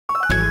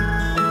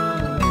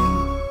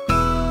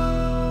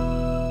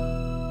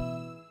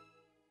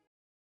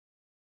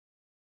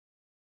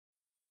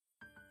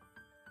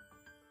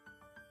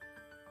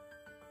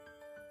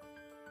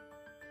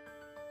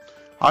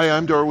Hi,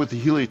 I'm Dar with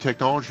the Helia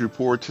Technology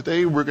Report.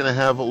 Today we're going to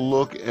have a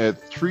look at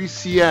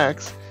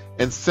 3CX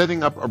and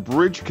setting up a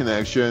bridge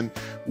connection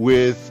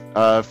with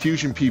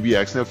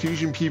FusionPBX. Now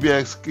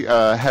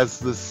FusionPBX has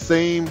the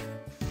same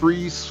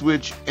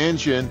FreeSWITCH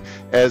engine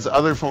as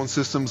other phone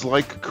systems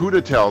like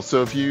CudaTel.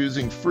 So if you're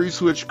using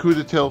FreeSWITCH,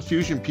 CudaTel,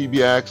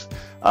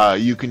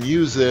 FusionPBX, you can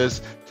use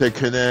this to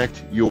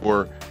connect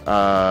your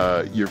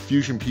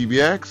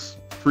FusionPBX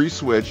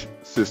FreeSWITCH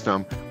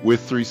system with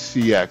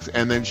 3CX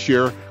and then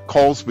share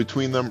calls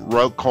between them,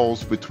 route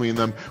calls between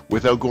them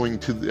without going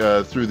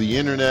to through the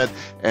internet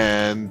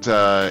and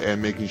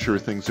making sure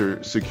things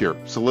are secure.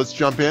 So let's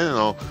jump in and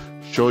I'll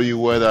show you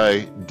what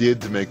I did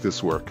to make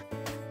this work.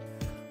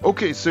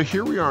 Okay, so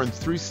here we are in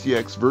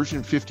 3CX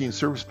version 15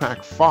 Service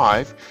Pack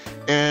 5,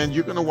 and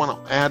you're going to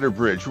want to add a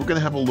bridge. We're going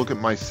to have a look at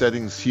my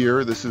settings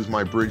here. This is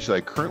my bridge that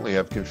I currently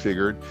have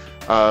configured,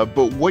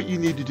 but what you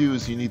need to do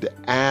is you need to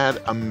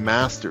add a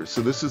master. So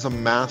this is a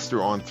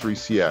master on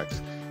 3CX.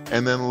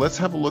 And then let's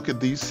have a look at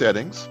these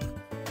settings.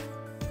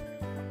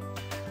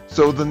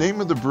 So the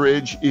name of the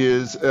bridge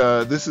is,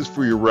 this is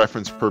for your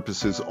reference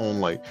purposes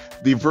only.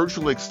 The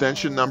virtual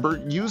extension number,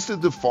 use the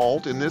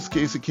default. In this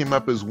case, it came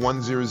up as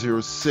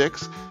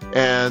 1006.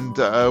 And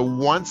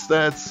once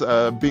that's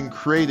been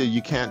created,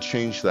 you can't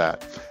change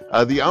that.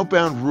 The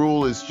outbound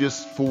rule is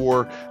just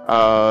for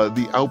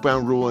the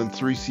outbound rule in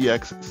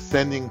 3CX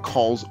sending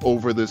calls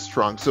over this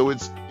trunk. So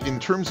it's, in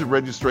terms of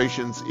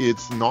registrations,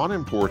 it's not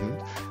important.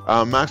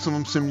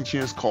 Maximum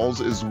simultaneous calls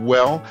as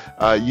well.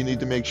 You need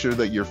to make sure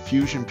that your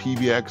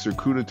FusionPBX or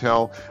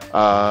CudaTel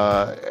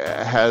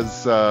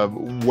has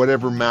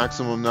whatever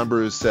maximum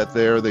number is set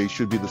there. They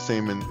should be the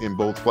same in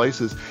both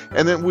places.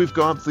 And then we've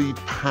got the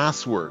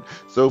password.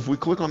 So if we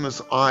click on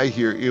this I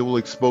here, it will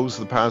expose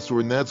the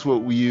password, and that's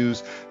what we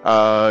use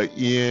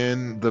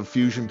in the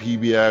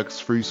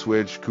FusionPBX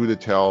FreeSWITCH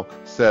CudaTel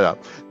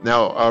setup.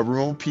 Now,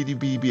 remote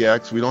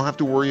PDBBX, we don't have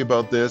to worry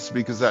about this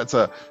because that's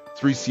a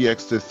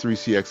 3CX to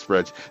 3CX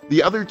bridge.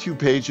 The other two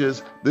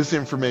pages, this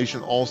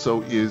information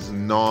also is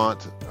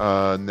not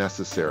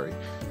necessary.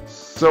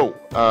 So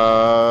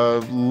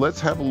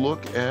let's have a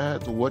look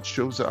at what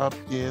shows up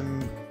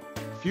in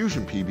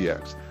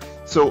FusionPBX.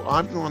 So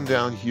I've gone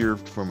down here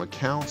from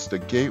accounts to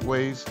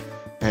gateways,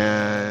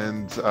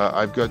 and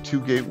I've got two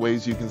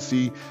gateways. You can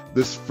see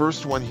this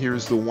first one here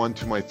is the one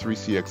to my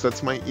 3CX.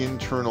 That's my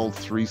internal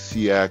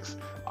 3CX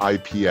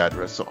IP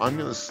address. So I'm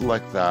going to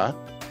select that.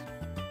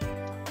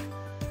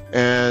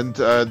 And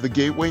the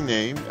gateway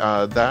name,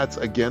 that's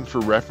again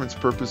for reference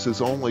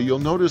purposes only. You'll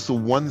notice the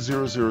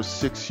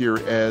 1006 here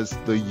as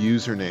the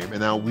username. And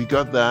now we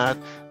got that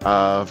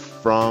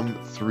from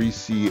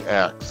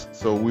 3CX.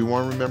 So we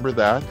want to remember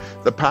that.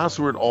 The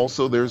password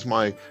also, there's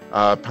my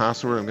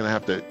password. I'm going to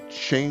have to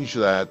change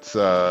that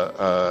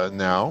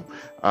now.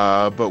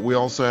 But we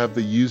also have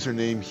the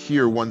username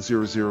here,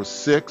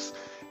 1006.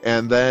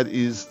 And that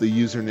is the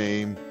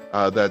username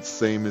that's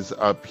same as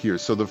up here.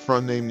 So the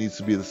front name needs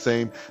to be the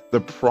same. The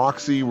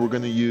proxy, we're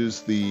going to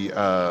use the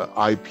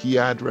IP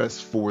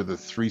address for the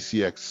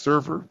 3CX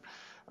server.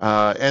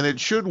 And it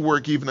should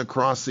work even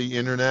across the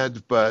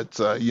internet, but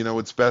you know,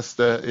 it's best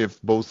if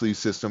both these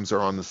systems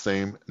are on the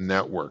same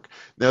network.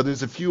 Now,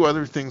 there's a few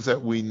other things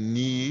that we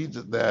need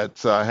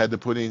that I had to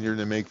put in here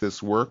to make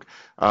this work.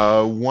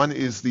 One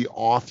is the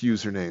auth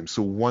username,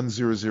 so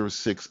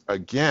 1006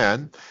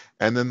 again.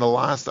 And then the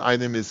last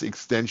item is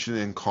extension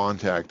and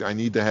contact. I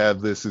need to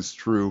have this as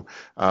true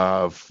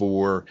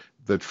for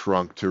the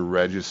trunk to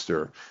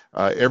register.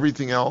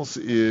 Everything else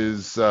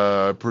is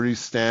pretty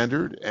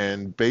standard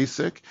and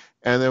basic.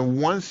 And then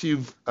once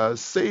you've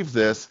saved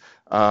this,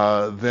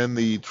 then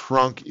the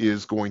trunk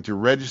is going to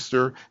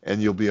register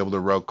and you'll be able to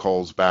route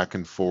calls back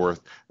and forth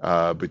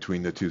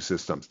between the two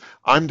systems.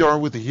 I'm Dar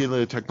with the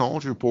Helia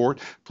Technology Report.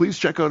 Please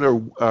check out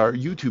our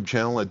YouTube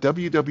channel at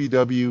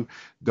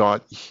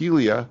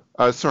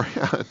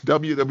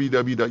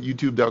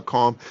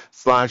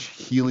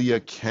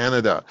www.youtube.com/Helia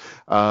Canada.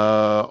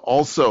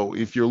 Also,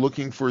 if you're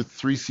looking for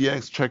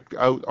 3CX, check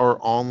out our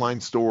online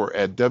store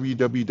at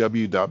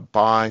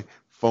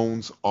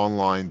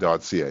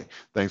www.buyphonesonline.ca.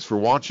 Thanks for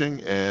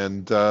watching,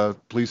 and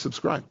please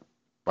subscribe.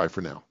 Bye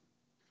for now.